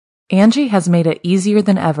Angie has made it easier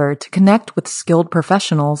than ever to connect with skilled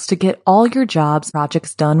professionals to get all your jobs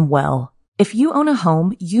projects done well. If you own a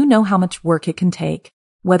home, you know how much work it can take,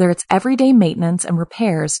 whether it's everyday maintenance and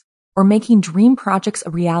repairs or making dream projects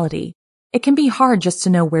a reality. It can be hard just to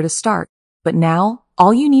know where to start, but now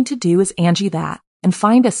all you need to do is Angie that and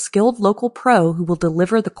find a skilled local pro who will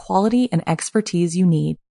deliver the quality and expertise you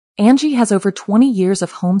need. Angie has over 20 years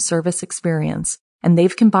of home service experience, and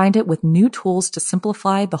they've combined it with new tools to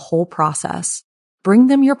simplify the whole process. Bring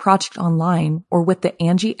them your project online or with the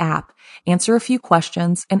Angie app, answer a few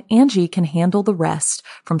questions, and Angie can handle the rest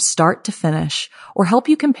from start to finish or help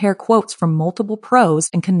you compare quotes from multiple pros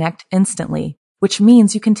and connect instantly, which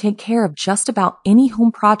means you can take care of just about any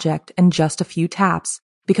home project in just a few taps.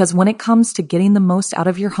 Because when it comes to getting the most out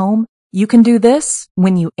of your home, you can do this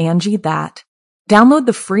when you Angie that. Download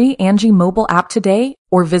the free Angie mobile app today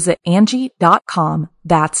or visit Angie.com.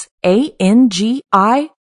 That's ANGI.com.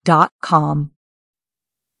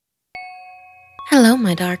 Hello,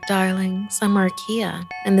 my dark darlings. I'm Markia,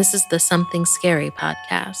 and this is the Something Scary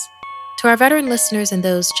podcast. To our veteran listeners and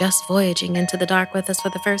those just voyaging into the dark with us for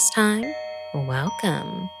the first time,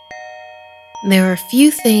 welcome. There are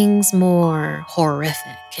few things more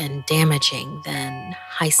horrific and damaging than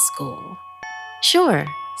high school. Sure,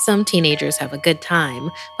 some teenagers have a good time,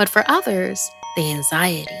 but for others, the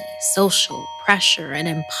anxiety, social pressure, and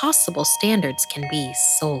impossible standards can be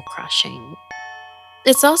soul-crushing.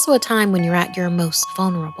 It's also a time when you're at your most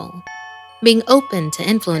vulnerable. Being open to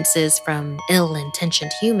influences from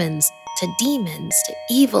ill-intentioned humans to demons to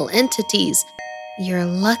evil entities, you're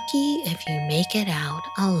lucky if you make it out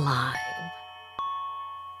alive.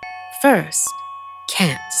 First,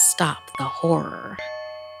 Can't Stop the Horror,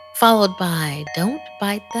 followed by Don't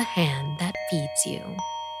Bite the Hand That Feeds You.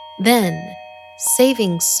 Then,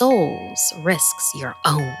 Saving Souls Risks Your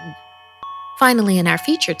Own. Finally, in our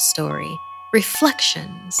featured story,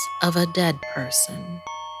 Reflections of a Dead Person.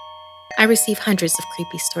 I receive hundreds of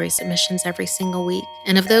creepy story submissions every single week,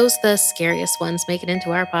 and of those, the scariest ones make it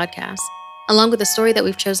into our podcast, along with a story that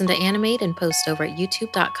we've chosen to animate and post over at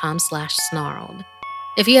youtube.com/snarled.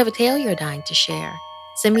 If you have a tale you're dying to share,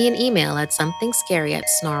 send me an email at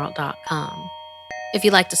somethingscary@snarled.com. If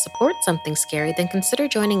you'd like to support Something Scary, then consider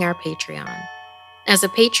joining our Patreon. As a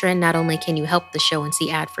patron, not only can you help the show and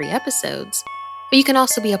see ad-free episodes, but you can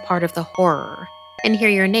also be a part of the horror and hear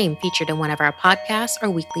your name featured in one of our podcasts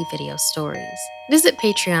or weekly video stories. Visit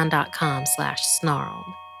patreon.com/snarled.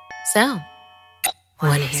 So,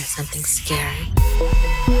 want to hear something scary?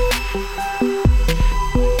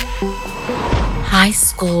 High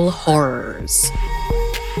school horrors.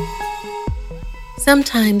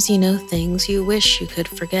 Sometimes you know things you wish you could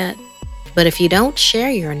forget, but if you don't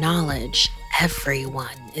share your knowledge,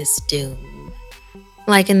 everyone is doomed.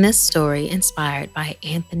 Like in this story inspired by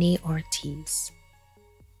Anthony Ortiz.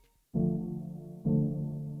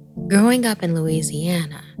 Growing up in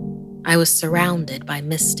Louisiana, I was surrounded by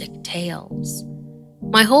mystic tales.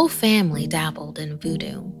 My whole family dabbled in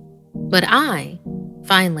voodoo, but I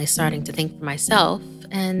finally starting to think for myself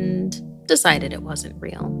and decided it wasn't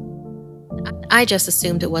real. I just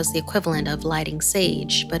assumed it was the equivalent of lighting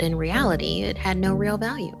sage, but in reality, it had no real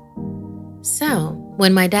value. So,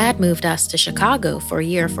 when my dad moved us to Chicago for a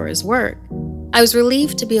year for his work, I was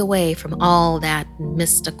relieved to be away from all that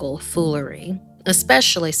mystical foolery,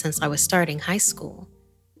 especially since I was starting high school.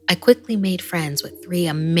 I quickly made friends with 3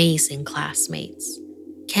 amazing classmates.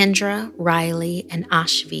 Kendra, Riley, and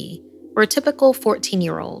Ashvi were typical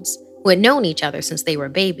 14-year-olds who had known each other since they were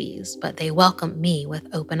babies, but they welcomed me with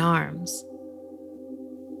open arms.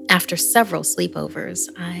 After several sleepovers,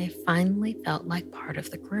 I finally felt like part of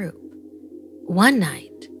the group. One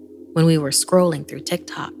night, when we were scrolling through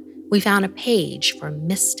TikTok, we found a page for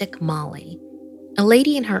Mystic Molly, a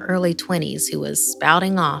lady in her early 20s who was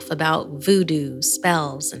spouting off about voodoo,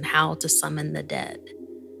 spells, and how to summon the dead.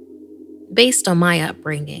 Based on my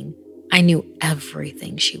upbringing, I knew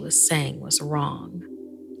everything she was saying was wrong.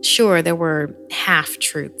 Sure, there were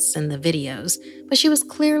half-truths in the videos, but she was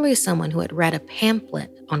clearly someone who had read a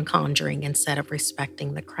pamphlet on conjuring instead of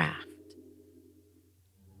respecting the craft.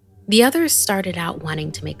 The others started out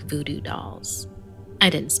wanting to make voodoo dolls. I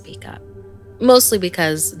didn't speak up, mostly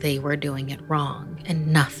because they were doing it wrong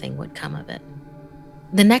and nothing would come of it.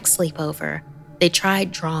 The next sleepover, they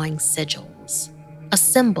tried drawing sigils, a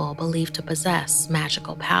symbol believed to possess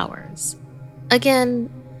magical powers. Again,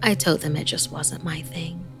 I told them it just wasn't my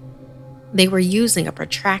thing. They were using a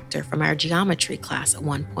protractor from our geometry class at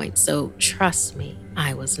one point, so trust me,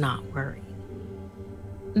 I was not worried.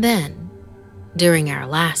 Then, during our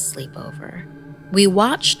last sleepover, we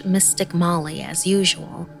watched Mystic Molly as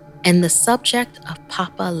usual, and the subject of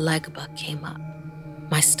Papa Legba came up.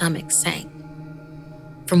 My stomach sank.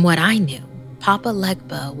 From what I knew, Papa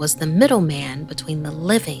Legba was the middleman between the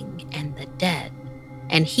living and the dead,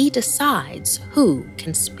 and he decides who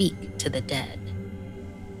can speak to the dead.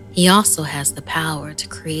 He also has the power to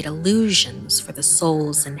create illusions for the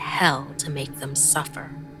souls in hell to make them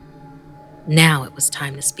suffer. Now it was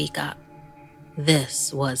time to speak up.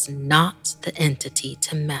 This was not the entity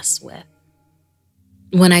to mess with.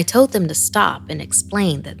 When I told them to stop and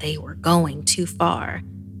explained that they were going too far,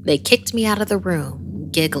 they kicked me out of the room,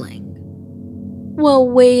 giggling. "Well,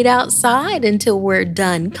 wait outside until we're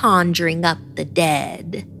done conjuring up the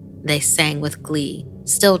dead," they sang with glee,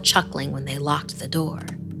 still chuckling when they locked the door.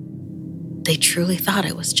 They truly thought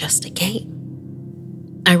it was just a game.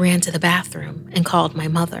 I ran to the bathroom and called my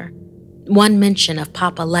mother. One mention of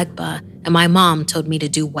Papa Legba, and my mom told me to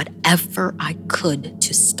do whatever I could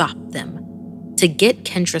to stop them, to get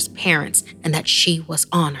Kendra's parents, and that she was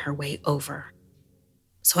on her way over.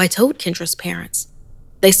 So I told Kendra's parents.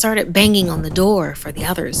 They started banging on the door for the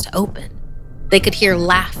others to open. They could hear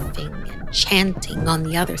laughing and chanting on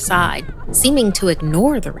the other side, seeming to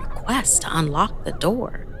ignore the request to unlock the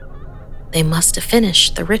door. They must have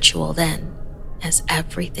finished the ritual then, as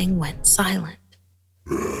everything went silent.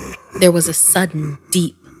 There was a sudden,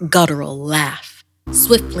 deep, guttural laugh,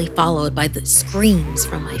 swiftly followed by the screams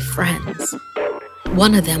from my friends.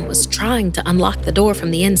 One of them was trying to unlock the door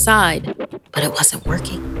from the inside, but it wasn't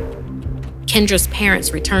working. Kendra's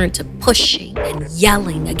parents returned to pushing and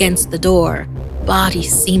yelling against the door.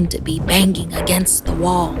 Bodies seemed to be banging against the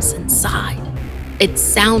walls inside. It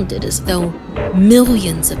sounded as though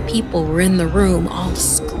millions of people were in the room, all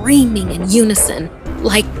screaming in unison,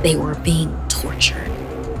 like they were being tortured.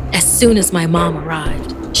 As soon as my mom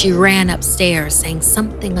arrived, she ran upstairs saying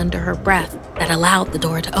something under her breath that allowed the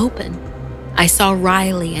door to open. I saw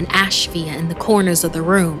Riley and Ashvia in the corners of the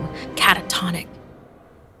room, catatonic.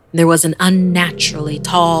 There was an unnaturally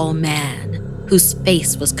tall man whose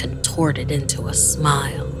face was contorted into a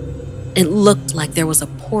smile. It looked like there was a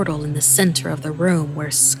portal in the center of the room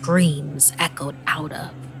where screams echoed out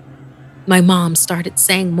of. My mom started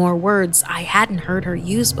saying more words I hadn't heard her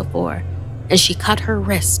use before, and she cut her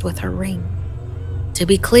wrist with her ring. To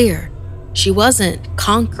be clear, she wasn't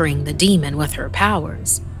conquering the demon with her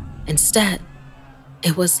powers. Instead,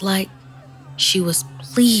 it was like she was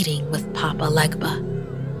pleading with Papa Legba.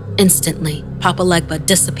 Instantly, Papa Legba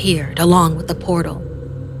disappeared along with the portal.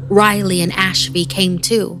 Riley and Ashby came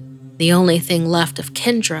too. The only thing left of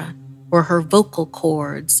Kendra were her vocal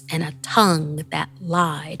cords and a tongue that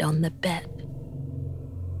lied on the bed.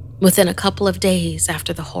 Within a couple of days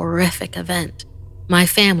after the horrific event, my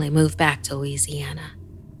family moved back to Louisiana.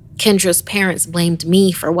 Kendra's parents blamed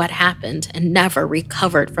me for what happened and never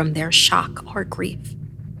recovered from their shock or grief.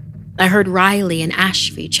 I heard Riley and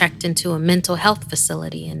Ashby checked into a mental health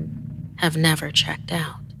facility and have never checked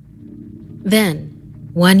out. Then,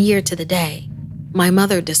 1 year to the day, my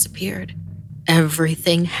mother disappeared.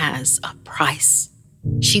 Everything has a price.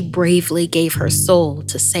 She bravely gave her soul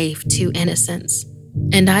to save 2 innocents.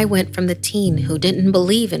 And I went from the teen who didn't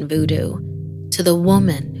believe in voodoo to the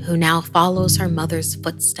woman who now follows her mother's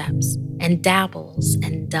footsteps and dabbles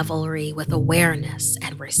in devilry with awareness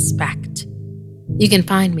and respect. You can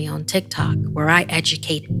find me on TikTok, where I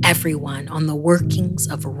educate everyone on the workings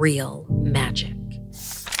of real magic.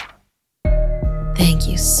 Thank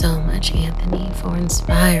you so much, Anthony, for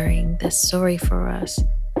inspiring this story for us,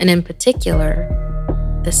 and in particular,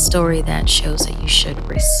 the story that shows that you should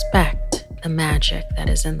respect the magic that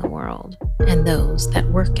is in the world and those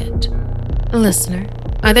that work it. Listener,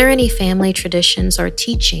 are there any family traditions or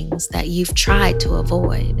teachings that you've tried to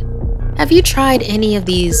avoid? Have you tried any of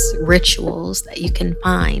these rituals that you can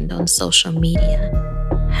find on social media?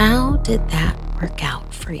 How did that work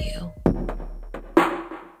out for you?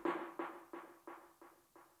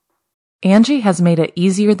 Angie has made it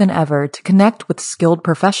easier than ever to connect with skilled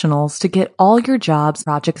professionals to get all your jobs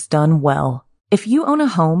projects done well. If you own a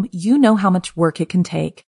home, you know how much work it can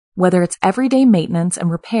take, whether it's everyday maintenance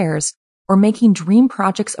and repairs or making dream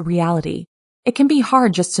projects a reality. It can be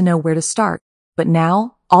hard just to know where to start, but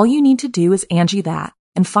now all you need to do is Angie that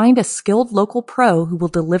and find a skilled local pro who will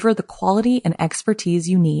deliver the quality and expertise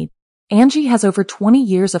you need. Angie has over 20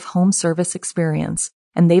 years of home service experience,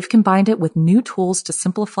 and they've combined it with new tools to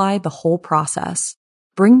simplify the whole process.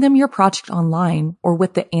 Bring them your project online or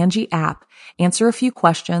with the Angie app, answer a few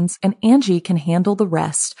questions, and Angie can handle the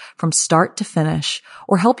rest from start to finish,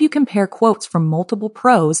 or help you compare quotes from multiple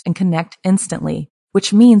pros and connect instantly,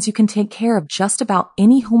 which means you can take care of just about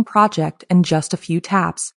any home project in just a few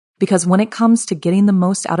taps. Because when it comes to getting the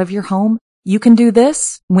most out of your home, You can do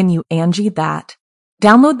this when you Angie that.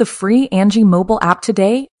 Download the free Angie mobile app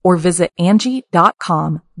today or visit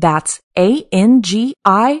Angie.com. That's ANGI.com.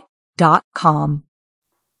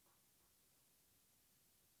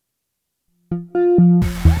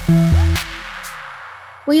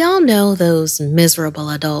 We all know those miserable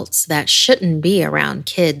adults that shouldn't be around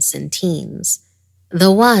kids and teens.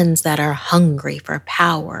 The ones that are hungry for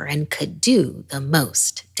power and could do the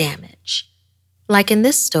most damage. Like in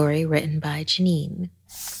this story written by Janine.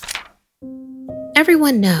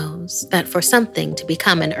 Everyone knows that for something to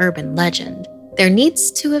become an urban legend, there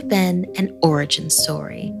needs to have been an origin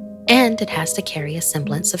story, and it has to carry a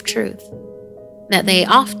semblance of truth. That they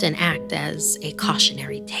often act as a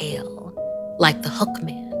cautionary tale, like the Hook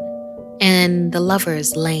Man and the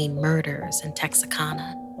Lover's Lane murders in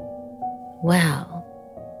Texarkana. Well,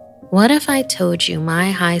 what if I told you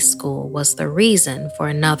my high school was the reason for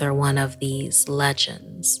another one of these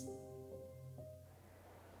legends?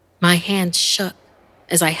 My hand shook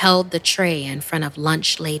as I held the tray in front of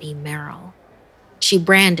lunch lady Merrill. She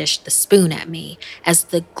brandished the spoon at me as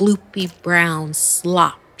the gloopy brown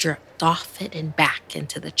slop dripped off it and back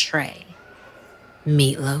into the tray.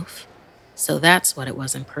 Meatloaf? So that's what it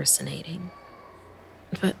was impersonating.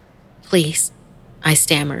 But please, I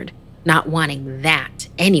stammered, not wanting that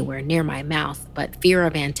anywhere near my mouth, but fear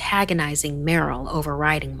of antagonizing Merrill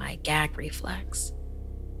overriding my gag reflex.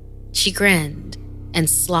 She grinned and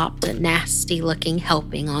slopped a nasty-looking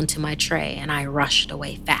helping onto my tray, and I rushed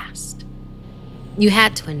away fast. You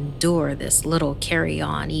had to endure this little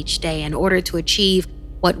carry-on each day in order to achieve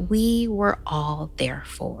what we were all there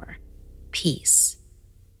for, peace.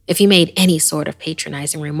 If you made any sort of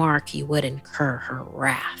patronizing remark, you would incur her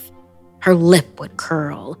wrath. Her lip would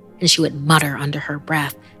curl, and she would mutter under her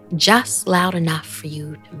breath, just loud enough for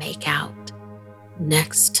you to make out,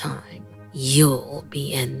 "Next time, you'll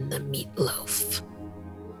be in the meatloaf."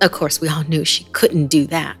 Of course, we all knew she couldn't do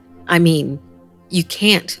that. I mean, you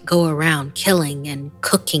can't go around killing and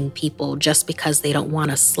cooking people just because they don't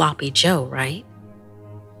want a sloppy Joe, right?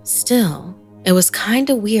 Still, it was kind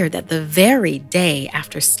of weird that the very day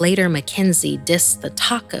after Slater McKenzie dissed the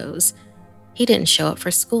tacos, he didn't show up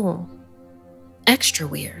for school. Extra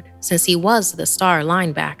weird, since he was the star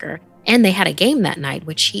linebacker, and they had a game that night,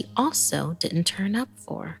 which he also didn't turn up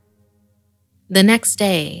for. The next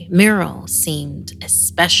day, Merrill seemed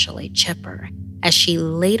especially chipper as she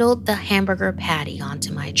ladled the hamburger patty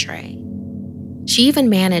onto my tray. She even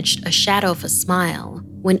managed a shadow of a smile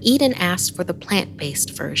when Eden asked for the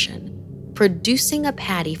plant-based version, producing a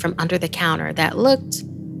patty from under the counter that looked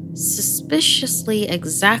suspiciously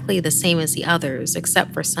exactly the same as the others,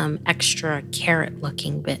 except for some extra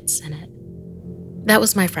carrot-looking bits in it. That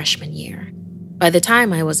was my freshman year. By the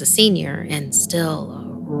time I was a senior and still a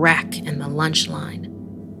wreck in the lunch line,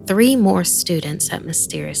 3 more students had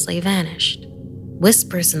mysteriously vanished.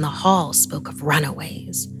 Whispers in the hall spoke of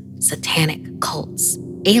runaways, satanic cults,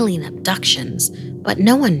 alien abductions, but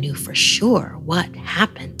no one knew for sure what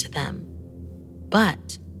happened to them.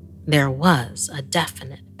 But there was a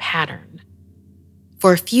definite pattern.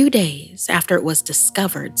 For a few days after it was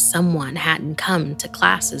discovered someone hadn't come to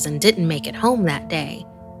classes and didn't make it home that day,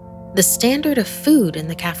 the standard of food in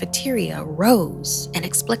the cafeteria rose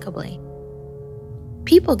inexplicably.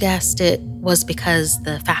 People guessed it was because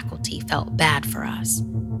the faculty felt bad for us,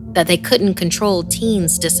 that they couldn't control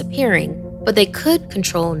teens disappearing, but they could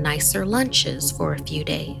control nicer lunches for a few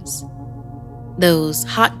days. Those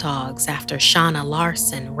hot dogs after Shauna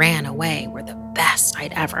Larson ran away were the best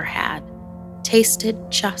I'd ever had. Tasted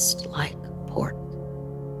just like pork.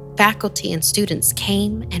 Faculty and students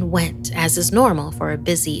came and went, as is normal for a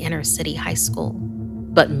busy inner-city high school.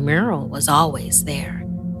 But Merrill was always there,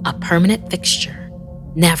 a permanent fixture,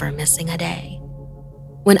 never missing a day.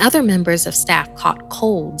 When other members of staff caught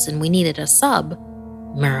colds and we needed a sub,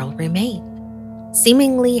 Merrill remained,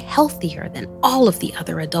 seemingly healthier than all of the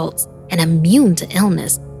other adults and immune to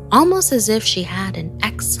illness, almost as if she had an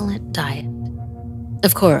excellent diet.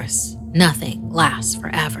 Of course, nothing lasts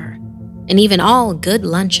forever, and even all good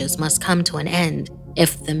lunches must come to an end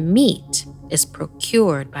if the meat is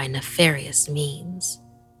procured by nefarious means.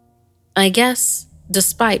 I guess,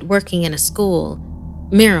 despite working in a school,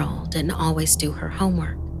 Merrill didn't always do her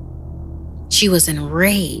homework. She was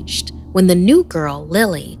enraged when the new girl,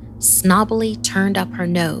 Lily, snobbily turned up her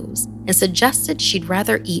nose and suggested she'd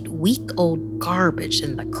rather eat week-old garbage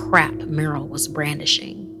than the crap Merrill was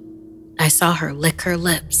brandishing. I saw her lick her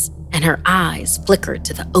lips, and her eyes flickered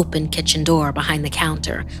to the open kitchen door behind the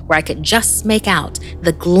counter, where I could just make out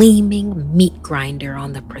the gleaming meat grinder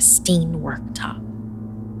on the pristine worktop.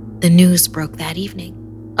 The news broke that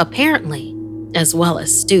evening. Apparently, as well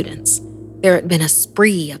as students, There had been a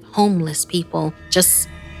spree of homeless people just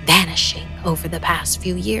vanishing over the past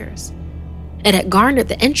few years. It had garnered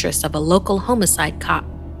the interest of a local homicide cop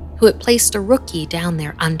who had placed a rookie down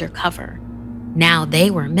there undercover. Now they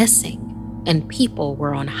were missing, and people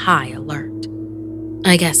were on high alert.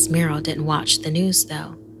 I guess Meryl didn't watch the news,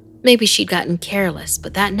 though. Maybe she'd gotten careless,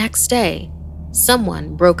 but that next day,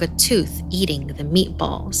 someone broke a tooth eating the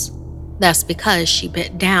meatballs. That's because she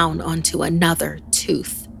bit down onto another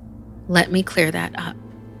tooth. Let me clear that up.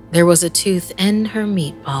 There was a tooth in her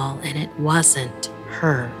meatball, and it wasn't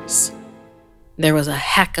hers. There was a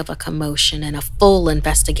heck of a commotion and a full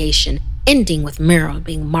investigation, ending with Meryl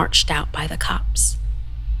being marched out by the cops.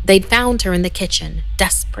 They'd found her in the kitchen,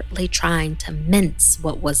 desperately trying to mince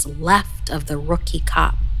what was left of the rookie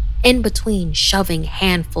cop, in between shoving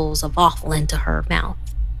handfuls of offal into her mouth.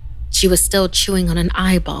 She was still chewing on an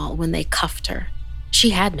eyeball when they cuffed her. She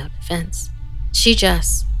had no defense. She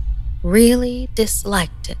just really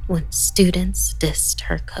disliked it when students dissed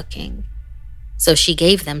her cooking. So she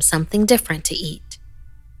gave them something different to eat.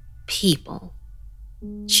 People.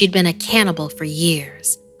 She'd been a cannibal for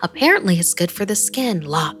years. Apparently it's good for the skin,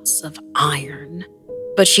 lots of iron.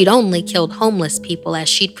 But she'd only killed homeless people as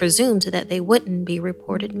she'd presumed that they wouldn't be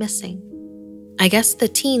reported missing. I guess the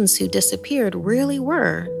teens who disappeared really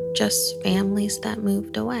were just families that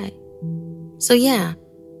moved away. So yeah,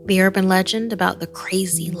 the urban legend about the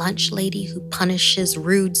crazy lunch lady who punishes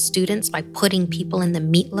rude students by putting people in the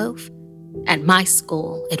meatloaf, at my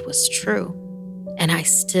school it was true, and I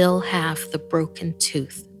still have the broken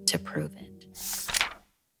tooth to prove it.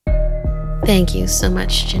 Thank you so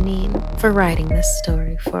much, Janine, for writing this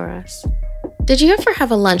story for us. Did you ever have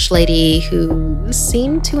a lunch lady who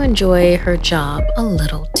seemed to enjoy her job a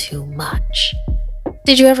little too much?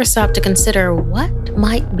 Did you ever stop to consider what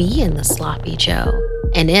might be in the sloppy Joe?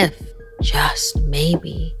 And if, just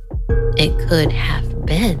maybe, it could have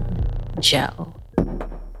been Joe?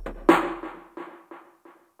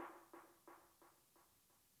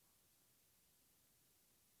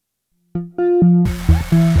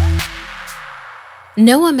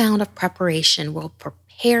 No amount of preparation will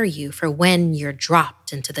prepare you for when you're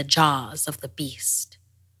dropped into the jaws of the beast.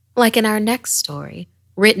 Like in our next story,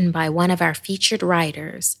 written by one of our featured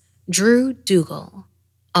writers, Drew Dougal,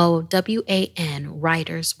 OWAN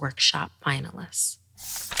Writers Workshop finalist.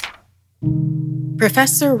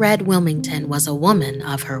 Professor Red Wilmington was a woman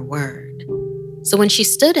of her word. So when she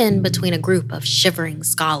stood in between a group of shivering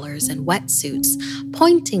scholars in wetsuits,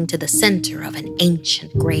 pointing to the center of an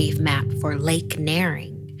ancient grave map for Lake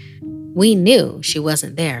Naring, we knew she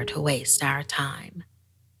wasn't there to waste our time.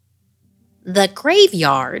 "The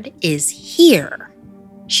graveyard is here,"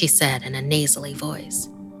 she said in a nasally voice,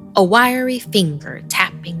 a wiry finger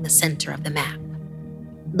tapping the center of the map.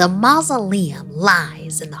 "The mausoleum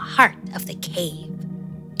lies in the heart of the cave.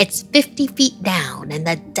 It's 50 feet down in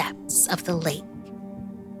the depths of the lake."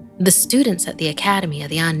 The students at the Academy of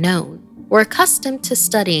the Unknown were accustomed to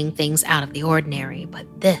studying things out of the ordinary, but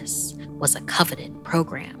this was a coveted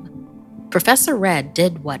program. Professor Red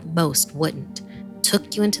did what most wouldn't,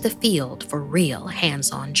 took you into the field for real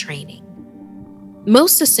hands-on training.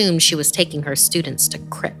 Most assumed she was taking her students to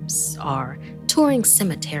crypts or touring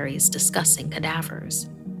cemeteries discussing cadavers.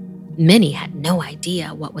 Many had no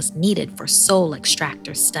idea what was needed for soul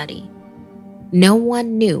extractor study. No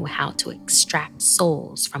one knew how to extract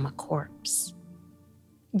souls from a corpse.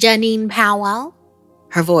 "Janine Powell?"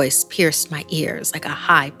 Her voice pierced my ears like a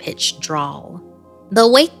high-pitched drawl. "The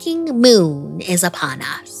waking moon is upon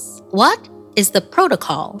us. What is the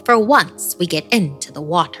protocol for once we get into the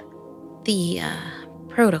water?" The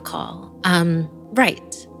protocol.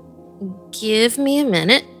 Right. Give me a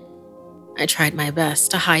minute. I tried my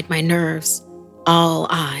best to hide my nerves. All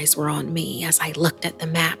eyes were on me as I looked at the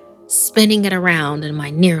map, spinning it around in my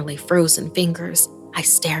nearly frozen fingers. I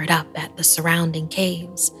stared up at the surrounding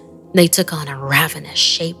caves. They took on a ravenous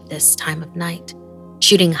shape this time of night,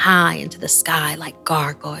 shooting high into the sky like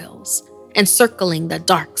gargoyles, encircling the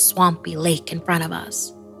dark, swampy lake in front of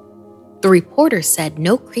us. The reporter said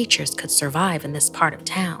no creatures could survive in this part of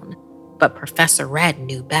town, but Professor Red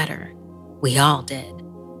knew better. We all did.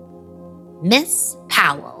 "Miss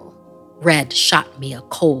Powell," Red shot me a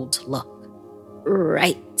cold look.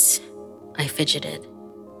 "Right," I fidgeted.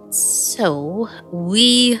 "So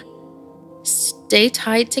we stay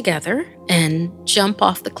tied together and jump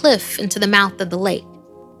off the cliff into the mouth of the lake.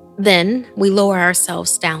 Then we lower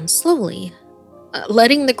ourselves down slowly,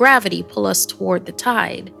 letting the gravity pull us toward the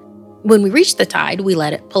tide. When we reach the tide, we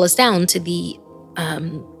let it pull us down to the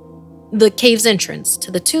cave's entrance, to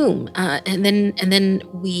the tomb, and then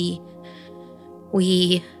we...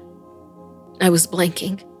 I was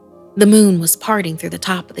blanking. The moon was parting through the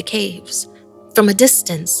top of the caves. From a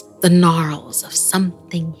distance, the gnarls of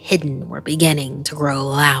something hidden were beginning to grow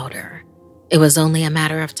louder. It was only a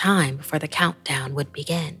matter of time before the countdown would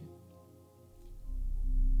begin.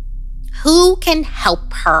 "Who can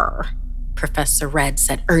help her?" Professor Red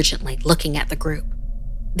said urgently, looking at the group.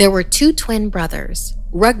 There were 2 twin brothers,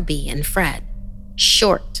 Rugby and Fred,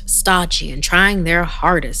 short, stodgy, and trying their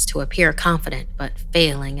hardest to appear confident, but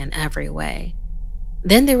failing in every way.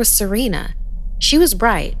 Then there was Serena. She was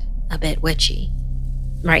bright, a bit witchy.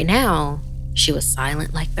 Right now, she was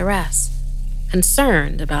silent like the rest,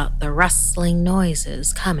 concerned about the rustling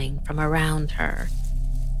noises coming from around her.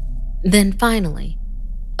 Then finally,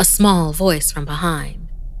 a small voice from behind.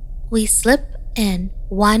 "We slip in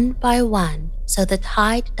one by one so the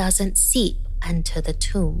tide doesn't seep into the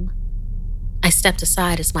tomb." I stepped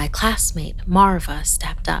aside as my classmate, Marva,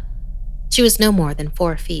 stepped up. She was no more than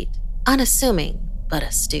 4 feet, unassuming but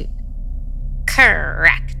astute.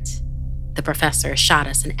 "Correct." The professor shot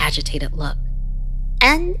us an agitated look.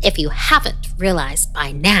 "And if you haven't realized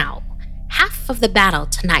by now, half of the battle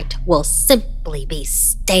tonight will simply be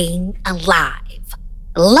staying alive.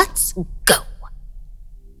 Let's go."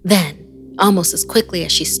 Then, almost as quickly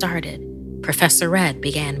as she started, Professor Red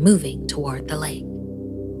began moving toward the lake.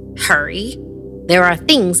 "Hurry. There are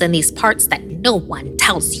things in these parts that no one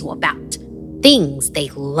tells you about. Things they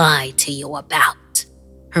lie to you about."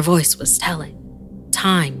 Her voice was telling.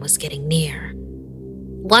 Time was getting near.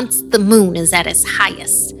 "Once the moon is at its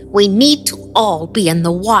highest, we need to all be in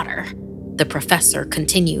the water," the professor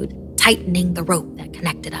continued, tightening the rope that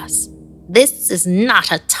connected us. "This is not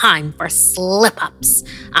a time for slip-ups.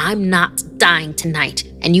 I'm not dying tonight,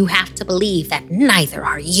 and you have to believe that neither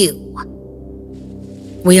are you."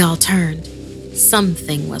 We all turned.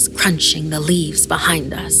 Something was crunching the leaves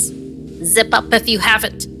behind us. "Zip up if you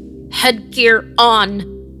haven't. Headgear on,"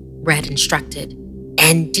 Red instructed.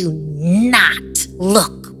 "And do not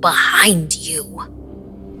look behind you."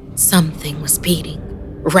 Something was beating,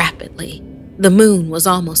 rapidly. The moon was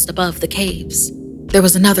almost above the caves. There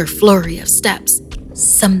was another flurry of steps.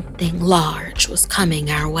 Something large was coming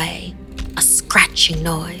our way. A scratching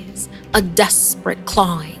noise, a desperate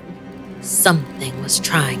clawing. Something was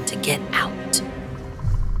trying to get out.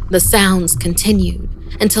 The sounds continued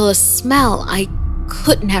until a smell I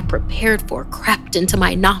couldn't have prepared for crept into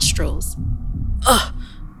my nostrils. "Ugh,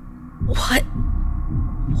 what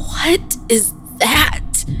is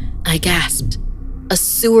that?" I gasped. A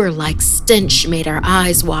sewer-like stench made our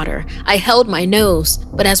eyes water. I held my nose,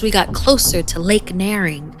 but as we got closer to Lake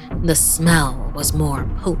Naring, the smell was more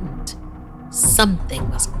potent. Something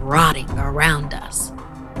was rotting around us.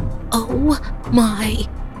 "Oh my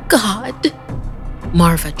God!"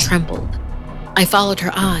 Marva trembled. I followed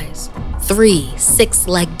her eyes. 3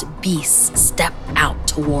 6-legged beasts stepped out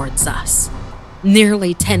towards us.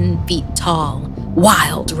 Nearly 10 feet tall,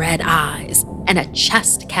 wild red eyes, and a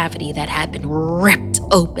chest cavity that had been ripped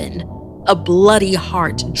open, a bloody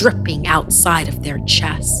heart dripping outside of their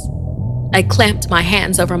chests. I clamped my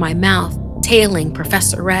hands over my mouth, tailing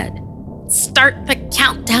Professor Red. "Start the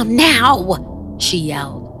countdown now," she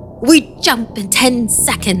yelled. "We jump in 10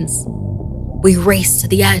 seconds. We raced to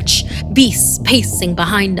the edge, beasts pacing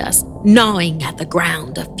behind us, gnawing at the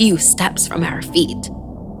ground a few steps from our feet.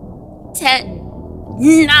 10,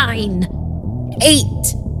 9,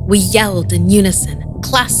 8, we yelled in unison,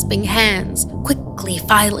 clasping hands, quickly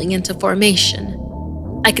filing into formation.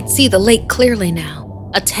 I could see the lake clearly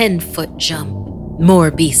now, a 10-foot jump.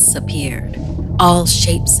 More beasts appeared, all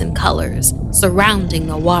shapes and colors, surrounding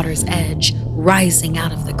the water's edge, rising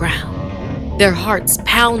out of the ground. Their hearts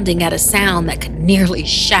pounding at a sound that could nearly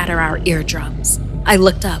shatter our eardrums. I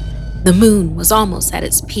looked up. The moon was almost at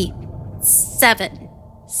its peak. 7,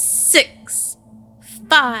 6,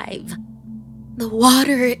 5. The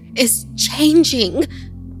water is changing,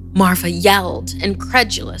 Marva yelled,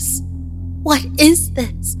 incredulous. What is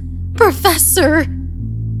this? Professor!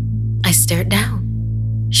 I stared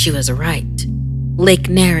down. She was right. Lake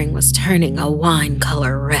Naring was turning a wine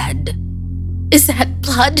color red. Is that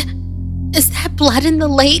blood? Is that blood in the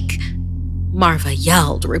lake? Marva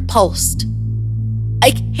yelled, repulsed.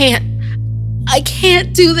 I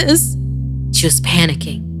can't do this. She was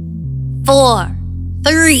panicking. 4,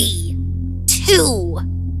 3, 2.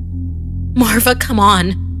 Marva, come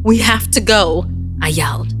on. We have to go, I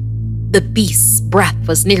yelled. The beast's breath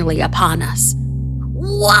was nearly upon us.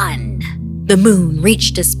 1. The moon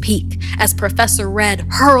reached its peak as Professor Red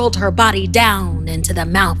hurled her body down into the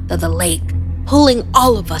mouth of the lake, pulling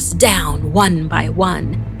all of us down one by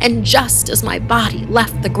one. And just as my body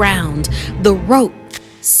left the ground, the rope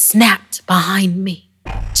snapped behind me.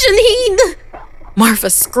 Janine! Marfa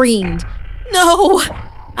screamed. "No!"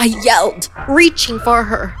 I yelled, reaching for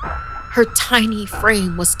her. Her tiny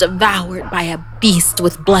frame was devoured by a beast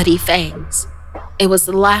with bloody fangs. It was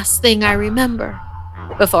the last thing I remember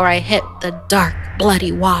before I hit the dark,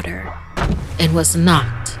 bloody water and was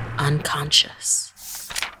knocked unconscious.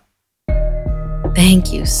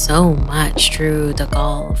 Thank you so much, Drew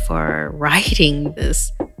DeGaulle, for writing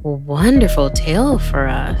this wonderful tale for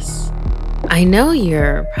us. I know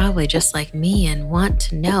you're probably just like me and want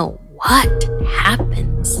to know what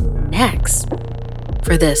happens next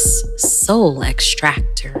for this soul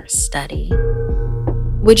extractor study.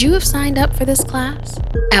 Would you have signed up for this class?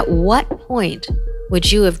 At what point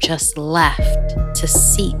would you have just left to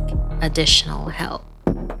seek additional help?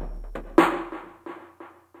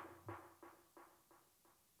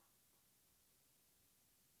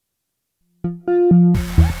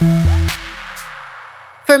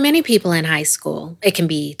 For many people in high school, it can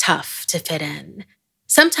be tough to fit in.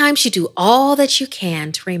 Sometimes you do all that you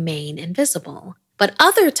can to remain invisible, but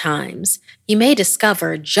other times you may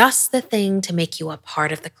discover just the thing to make you a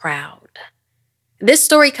part of the crowd. This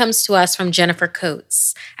story comes to us from Jennifer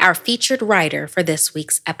Coates, our featured writer for this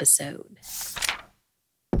week's episode.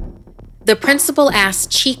 The principal asked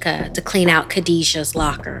Chika to clean out Khadijah's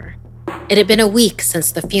locker. It had been a week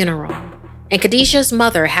since the funeral, and Khadijah's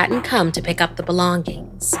mother hadn't come to pick up the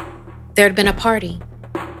belongings. There had been a party.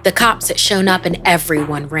 The cops had shown up and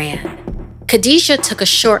everyone ran. Khadijah took a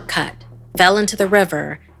shortcut, fell into the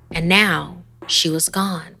river, and now she was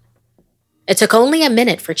gone. It took only a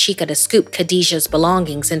minute for Chika to scoop Khadijah's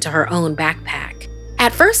belongings into her own backpack.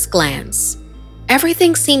 At first glance,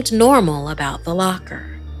 everything seemed normal about the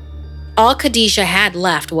locker. All Khadijah had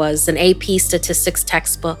left was an AP statistics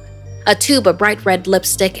textbook, a tube of bright red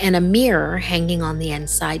lipstick, and a mirror hanging on the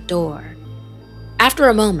inside door. After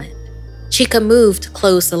a moment, Chika moved to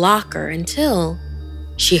close the locker until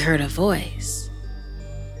she heard a voice.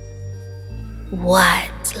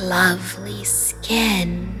 "What lovely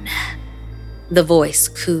skin," the voice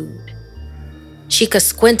cooed. Chika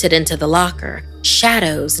squinted into the locker,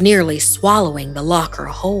 shadows nearly swallowing the locker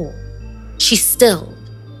whole. She stilled,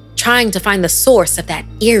 trying to find the source of that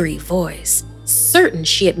eerie voice, certain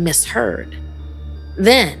she had misheard.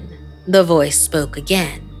 Then the voice spoke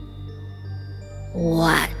again.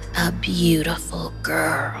 "What a beautiful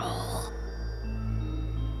girl."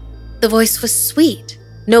 The voice was sweet,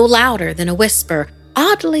 no louder than a whisper,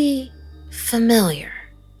 oddly familiar.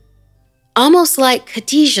 Almost like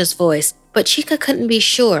Khadijah's voice, but Chika couldn't be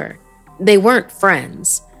sure. They weren't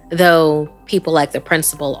friends, though people like the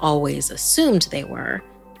principal always assumed they were.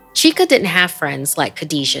 Chika didn't have friends like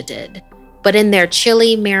Khadijah did, but in their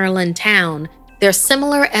chilly Maryland town, their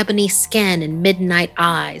similar ebony skin and midnight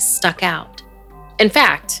eyes stuck out. In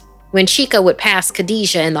fact, when Chika would pass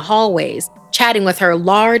Khadijah in the hallways, chatting with her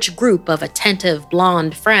large group of attentive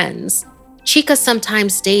blonde friends, Chika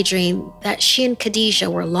sometimes daydreamed that she and Khadijah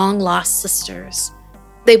were long-lost sisters.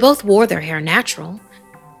 They both wore their hair natural.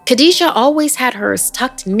 Khadijah always had hers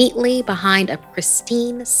tucked neatly behind a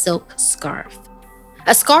pristine silk scarf.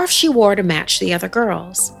 A scarf she wore to match the other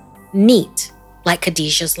girls. Neat, like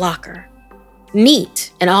Khadijah's locker.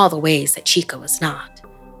 Neat in all the ways that Chika was not.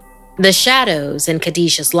 The shadows in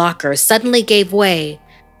Khadijah's locker suddenly gave way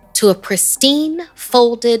to a pristine,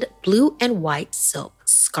 folded blue and white silk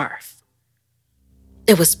scarf.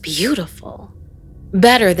 It was beautiful.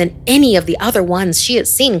 Better than any of the other ones she had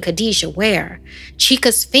seen Khadijah wear.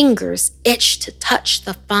 Chika's fingers itched to touch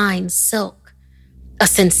the fine silk. A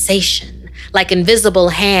sensation, like invisible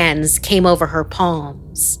hands, came over her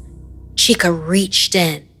palms. Chika reached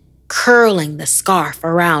in, curling the scarf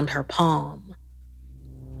around her palm.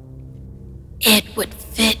 "It would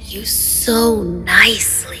fit you so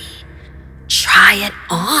nicely. Try it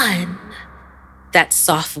on," that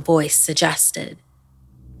soft voice suggested.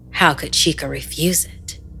 How could Chika refuse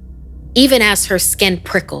it? Even as her skin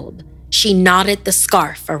prickled, she knotted the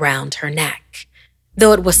scarf around her neck.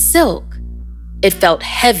 Though it was silk, it felt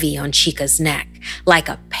heavy on Chika's neck, like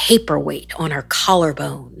a paperweight on her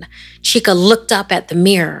collarbone. Chika looked up at the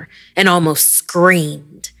mirror and almost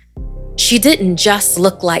screamed. She didn't just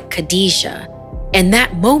look like Khadijah. In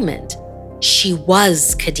that moment, she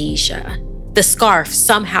was Khadijah. The scarf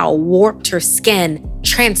somehow warped her skin,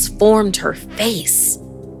 transformed her face.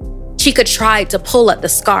 Chika tried to pull at the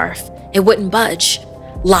scarf. It wouldn't budge,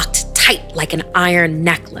 locked tight like an iron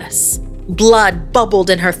necklace. Blood bubbled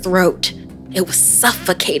in her throat. It was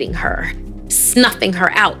suffocating her, snuffing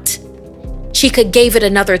her out. Chika gave it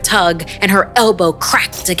another tug, and her elbow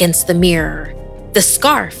cracked against the mirror. The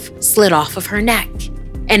scarf slid off of her neck,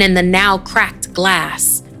 and in the now cracked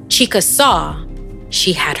glass, Chika saw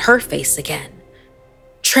she had her face again,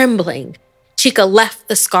 Trembling, Chica left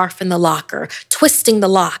the scarf in the locker, twisting the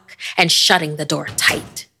lock and shutting the door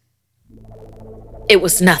tight. It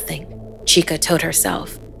was nothing, Chica told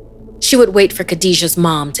herself. She would wait for Khadijah's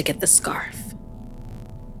mom to get the scarf.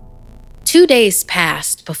 2 days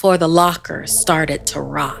passed before the locker started to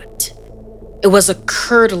rot. It was a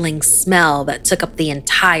curdling smell that took up the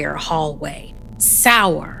entire hallway,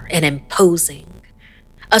 sour and imposing.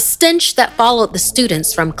 A stench that followed the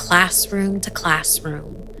students from classroom to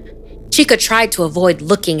classroom. Chica tried to avoid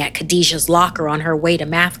looking at Khadijah's locker on her way to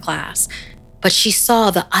math class, but she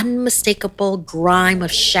saw the unmistakable grime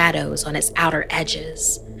of shadows on its outer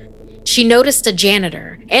edges. She noticed a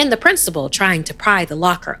janitor and the principal trying to pry the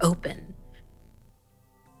locker open.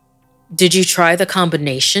 "Did you try the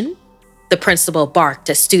combination?" The principal barked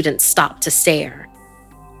as students stopped to stare.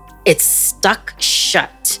 "It's stuck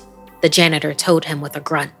shut," the janitor told him with a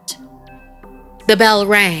grunt. The bell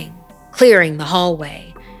rang, clearing the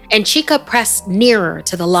hallway, and Chica pressed nearer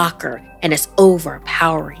to the locker and its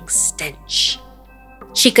overpowering stench.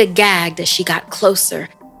 Chica gagged as she got closer,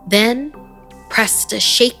 then pressed a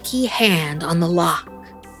shaky hand on the lock.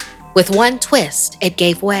 With one twist, it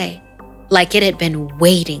gave way, like it had been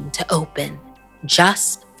waiting to open,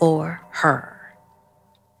 just for her.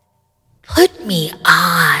 "Put me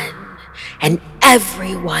on, and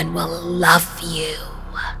everyone will love you,"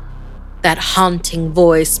 that haunting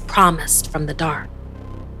voice promised from the dark.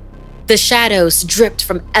 The shadows dripped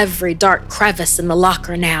from every dark crevice in the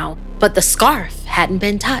locker now, but the scarf hadn't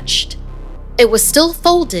been touched. It was still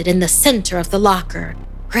folded in the center of the locker,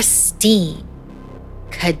 pristine.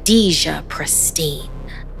 Khadijah pristine.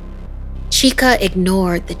 Chica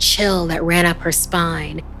ignored the chill that ran up her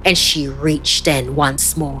spine, and she reached in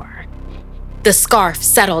once more. The scarf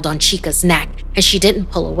settled on Chica's neck, and she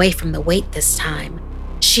didn't pull away from the weight this time.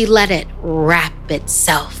 She let it wrap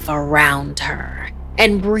itself around her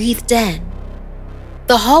and breathed in.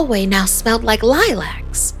 The hallway now smelled like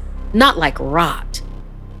lilacs, not like rot,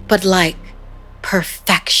 but like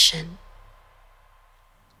perfection.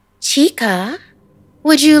 "Chica,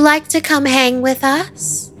 would you like to come hang with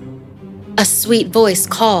us?" A sweet voice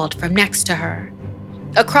called from next to her.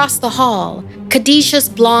 Across the hall, Khadijah's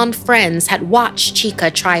blonde friends had watched Chica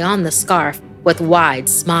try on the scarf with wide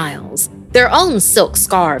smiles, their own silk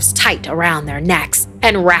scarves tight around their necks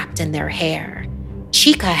and wrapped in their hair.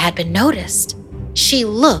 Chica had been noticed. She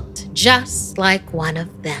looked just like one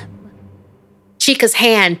of them. Chica's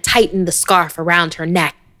hand tightened the scarf around her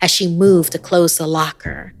neck as she moved to close the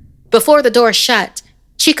locker. Before the door shut,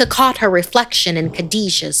 Chica caught her reflection in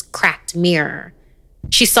Khadijah's cracked mirror.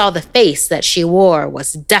 She saw the face that she wore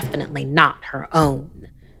was definitely not her own.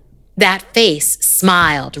 That face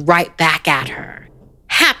smiled right back at her,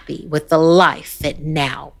 happy with the life it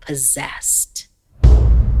now possessed.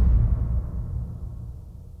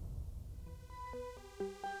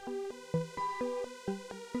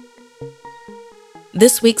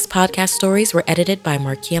 This week's podcast stories were edited by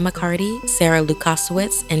Markia McCarty, Sarah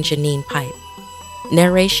Lukasiewicz, and Janine Pipe.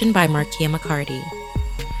 Narration by Markia McCarty.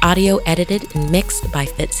 Audio edited and mixed by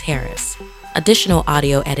Fitz Harris. Additional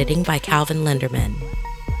audio editing by Calvin Linderman.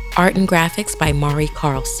 Art and graphics by Mari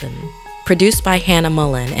Carlson. Produced by Hannah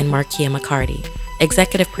Mullen and Markia McCarty.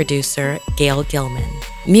 Executive producer Gail Gilman.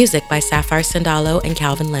 Music by Sapphire Sandalo and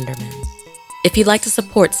Calvin Linderman. If you'd like to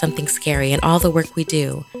support Something Scary and all the work we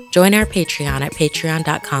do, join our Patreon at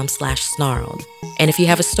patreon.com/snarled. And if you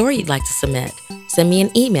have a story you'd like to submit, send me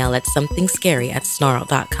an email at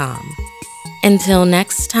somethingscary@snarled.com. Until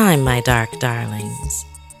next time, my dark darlings,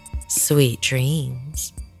 sweet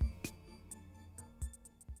dreams.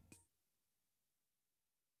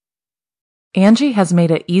 Angie has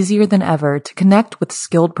made it easier than ever to connect with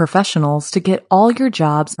skilled professionals to get all your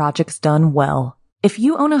jobs projects done well. If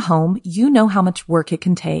you own a home, you know how much work it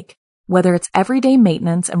can take, whether it's everyday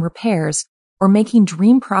maintenance and repairs or making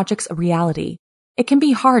dream projects a reality. It can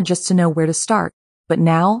be hard just to know where to start, but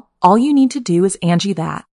now all you need to do is Angie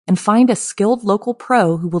that and find a skilled local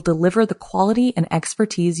pro who will deliver the quality and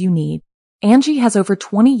expertise you need. Angie has over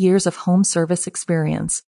 20 years of home service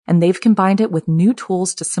experience, and they've combined it with new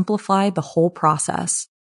tools to simplify the whole process.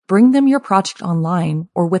 Bring them your project online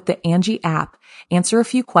or with the Angie app, answer a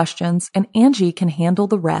few questions, and Angie can handle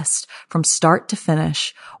the rest from start to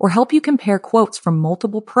finish or help you compare quotes from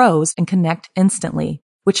multiple pros and connect instantly,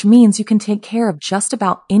 which means you can take care of just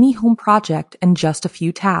about any home project in just a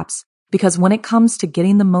few taps. Because when it comes to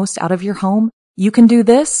getting the most out of your home, you can do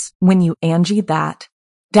this when you Angie that.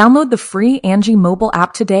 Download the free Angie mobile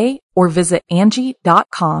app today or visit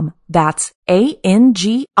Angie.com. That's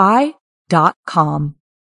ANGI.com.